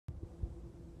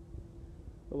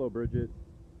Hello Bridget,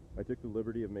 I took the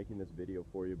liberty of making this video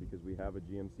for you because we have a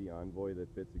GMC Envoy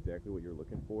that fits exactly what you're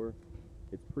looking for.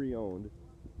 It's pre-owned,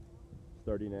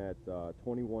 starting at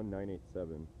 $21,987.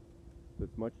 So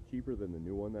it's much cheaper than the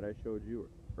new one that I showed you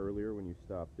earlier when you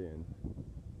stopped in.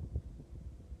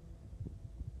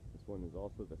 This one is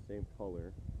also the same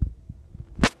color.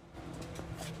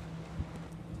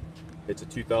 It's a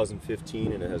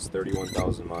 2015 and it has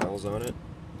 31,000 miles on it.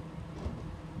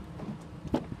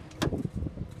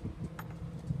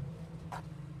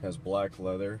 Has black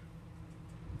leather.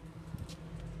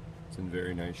 It's in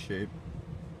very nice shape.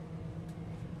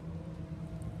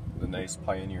 The nice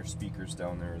Pioneer speakers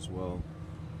down there as well.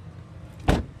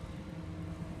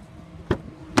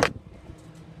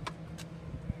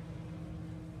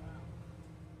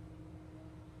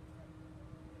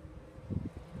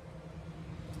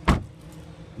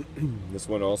 This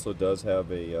one also does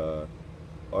have a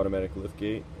automatic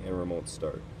liftgate and remote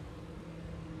start.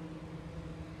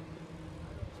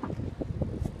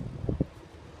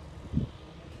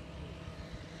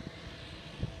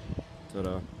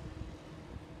 Ta-da.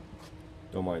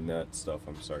 Don't mind that stuff,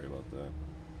 I'm sorry about that.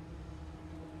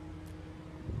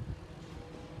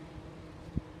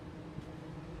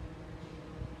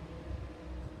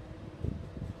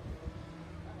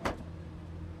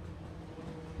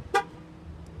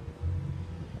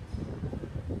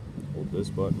 Hold this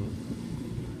button,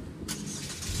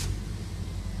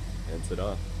 and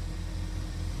ta-da.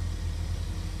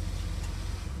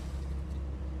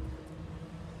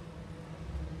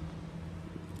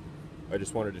 I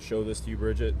just wanted to show this to you,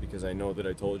 Bridget, because I know that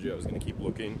I told you I was going to keep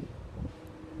looking,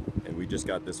 and we just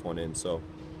got this one in, so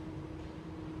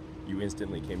you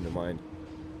instantly came to mind.